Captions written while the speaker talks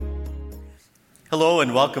Hello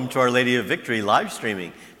and welcome to Our Lady of Victory live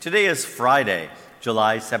streaming. Today is Friday,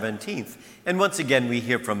 July 17th, and once again we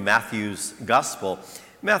hear from Matthew's Gospel,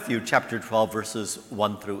 Matthew chapter 12, verses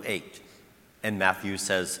 1 through 8. And Matthew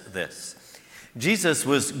says this: Jesus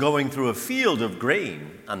was going through a field of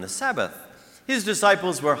grain on the Sabbath. His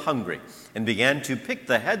disciples were hungry and began to pick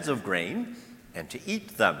the heads of grain and to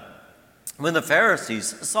eat them. When the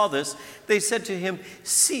Pharisees saw this, they said to him,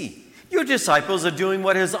 "See, your disciples are doing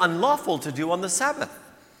what is unlawful to do on the Sabbath."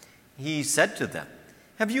 He said to them,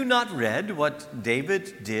 "Have you not read what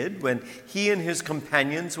David did when he and his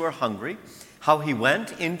companions were hungry? How he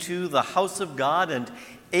went into the house of God and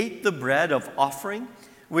ate the bread of offering,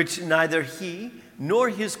 which neither he nor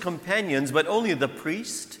his companions, but only the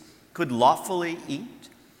priest, could lawfully eat?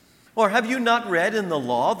 Or have you not read in the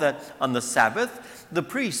law that on the Sabbath the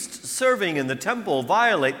priests serving in the temple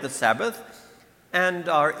violate the Sabbath and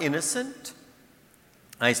are innocent?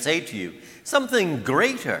 I say to you, something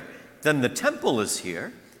greater than the temple is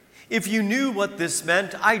here. If you knew what this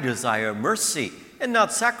meant, 'I desire mercy and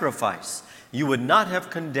not sacrifice,' you would not have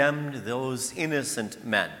condemned those innocent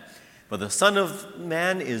men. For the Son of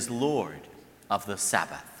Man is Lord of the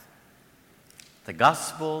Sabbath." The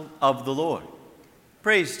Gospel of the Lord.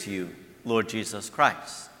 Praise to you, Lord Jesus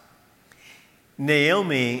Christ.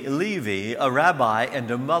 Naomi Levy, a rabbi and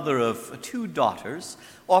a mother of 2 daughters,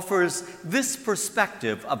 offers this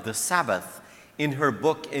perspective of the Sabbath in her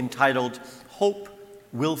book entitled "Hope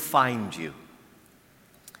Will Find You."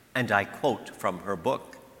 And I quote from her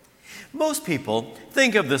book: "Most people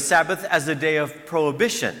think of the Sabbath as a day of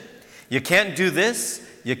prohibition. You can't do this,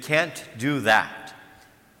 you can't do that.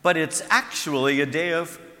 But it's actually a day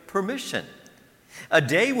of permission, a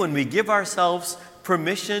day when we give ourselves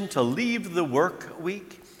permission to leave the work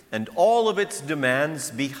week and all of its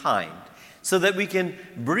demands behind so that we can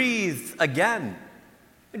breathe again,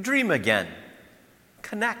 dream again,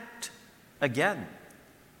 connect again."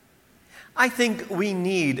 I think we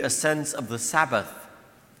need a sense of the Sabbath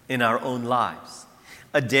in our own lives,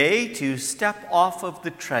 a day to step off of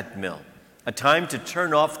the treadmill, a time to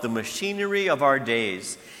turn off the machinery of our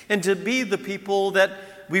days and to be the people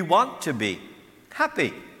that we want to be: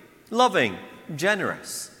 happy, loving,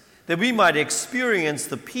 generous, that we might experience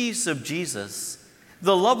the peace of Jesus,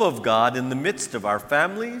 the love of God in the midst of our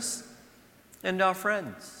families and our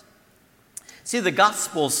friends. See, the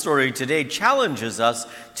gospel story today challenges us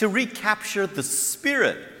to recapture the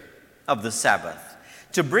spirit of the Sabbath,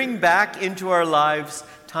 to bring back into our lives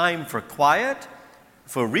time for quiet,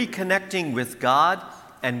 for reconnecting with God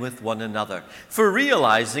and with one another, for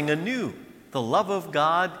realizing anew the love of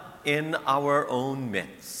God in our own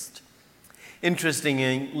midst.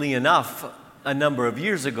 Interestingly enough, a number of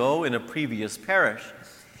years ago in a previous parish,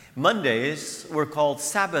 Mondays were called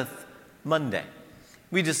Sabbath Monday.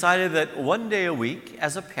 We decided that one day a week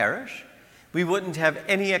as a parish, we wouldn't have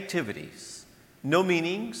any activities, no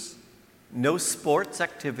meetings, no sports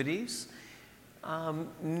activities,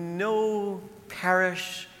 no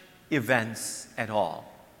parish events at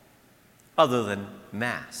all, other than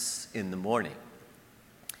Mass in the morning.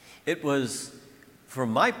 It was,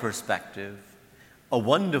 from my perspective, a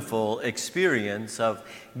wonderful experience of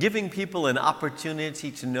giving people an opportunity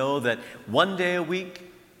to know that one day a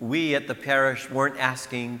week, we at the parish weren't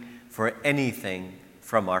asking for anything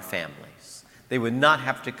from our families. They would not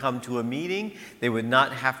have to come to a meeting. They would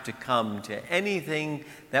not have to come to anything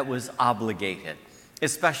that was obligated,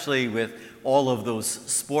 especially with all of those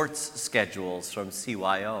sports schedules from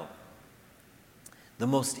CYO. The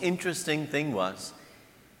most interesting thing was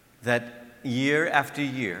that year after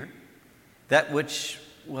year, that which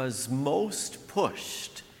was most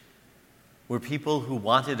pushed were people who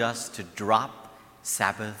wanted us to drop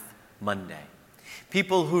Sabbath Monday.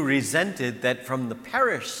 People who resented that from the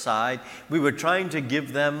parish side, we were trying to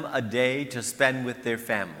give them a day to spend with their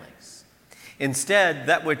families. Instead,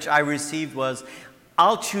 that which I received was,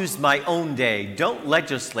 "I'll choose my own day. Don't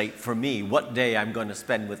legislate for me what day I'm going to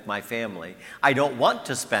spend with my family. I don't want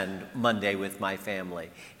to spend Monday with my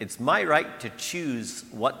family. It's my right to choose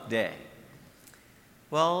what day."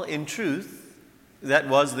 Well, in truth, that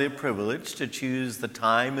was their privilege to choose the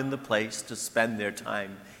time and the place to spend their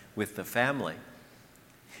time with the family.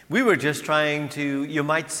 We were just trying to, you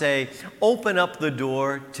might say, open up the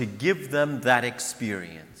door to give them that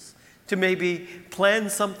experience, to maybe plan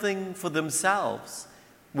something for themselves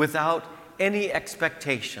without any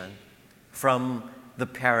expectation from the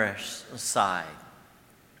parish side.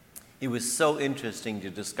 It was so interesting to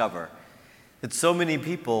discover that so many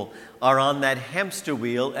people are on that hamster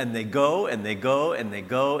wheel and they go and they go and they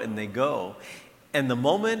go and they go. And the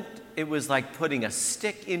moment it was like putting a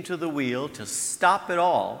stick into the wheel to stop it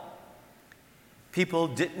all, People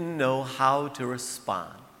didn't know how to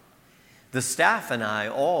respond. The staff and I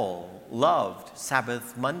all loved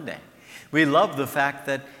Sabbath Monday. We loved the fact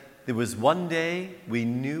that there was one day we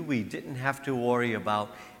knew we didn't have to worry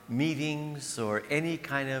about meetings or any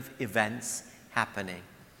kind of events happening.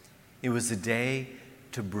 It was a day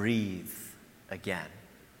to breathe again.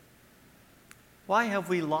 Why have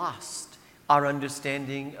we lost our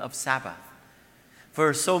understanding of Sabbath?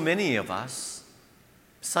 For so many of us,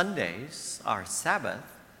 Sundays, our Sabbath,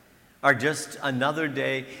 are just another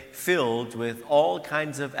day filled with all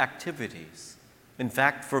kinds of activities. In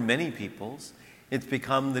fact, for many people, it's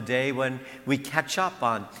become the day when we catch up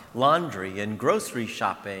on laundry and grocery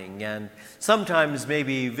shopping and sometimes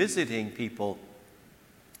maybe visiting people.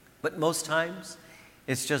 But most times,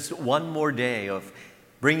 it's just one more day of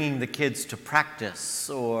bringing the kids to practice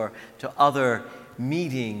or to other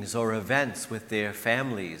meetings or events with their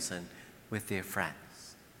families and with their friends.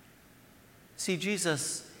 See,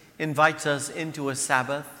 Jesus invites us into a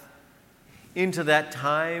Sabbath, into that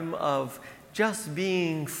time of just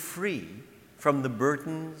being free from the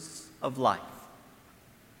burdens of life.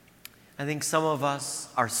 I think some of us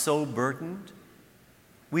are so burdened,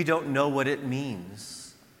 we don't know what it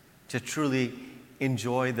means to truly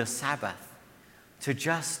enjoy the Sabbath, to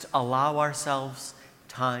just allow ourselves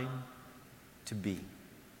time to be.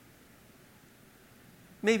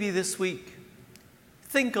 Maybe this week,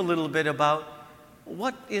 think a little bit about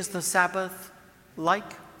what is the Sabbath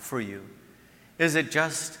like for you? Is it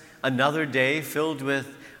just another day filled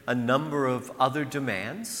with a number of other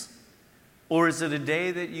demands? Or is it a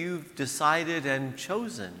day that you've decided and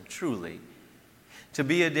chosen truly to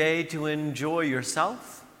be a day to enjoy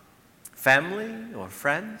yourself, family, or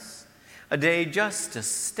friends? A day just to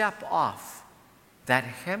step off that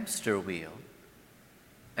hamster wheel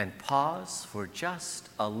and pause for just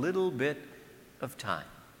a little bit of time.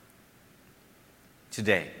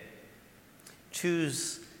 Today,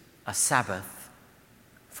 choose a Sabbath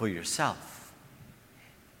for yourself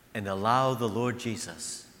and allow the Lord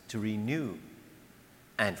Jesus to renew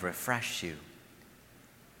and refresh you.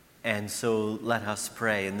 And so let us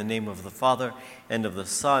pray in the name of the Father, and of the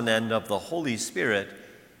Son, and of the Holy Spirit.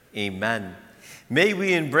 Amen. May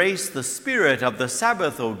we embrace the spirit of the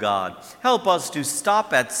Sabbath, O God. Help us to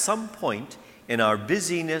stop at some point in our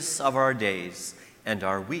busyness of our days and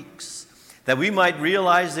our weeks, that we might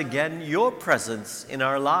realize again your presence in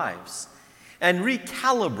our lives and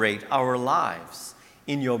recalibrate our lives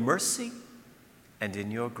in your mercy and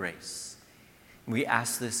in your grace. We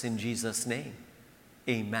ask this in Jesus' name.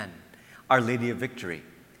 Amen. Our Lady of Victory,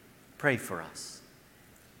 pray for us.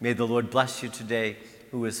 May the Lord bless you today,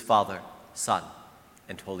 who is Father, Son,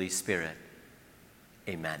 and Holy Spirit.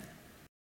 Amen.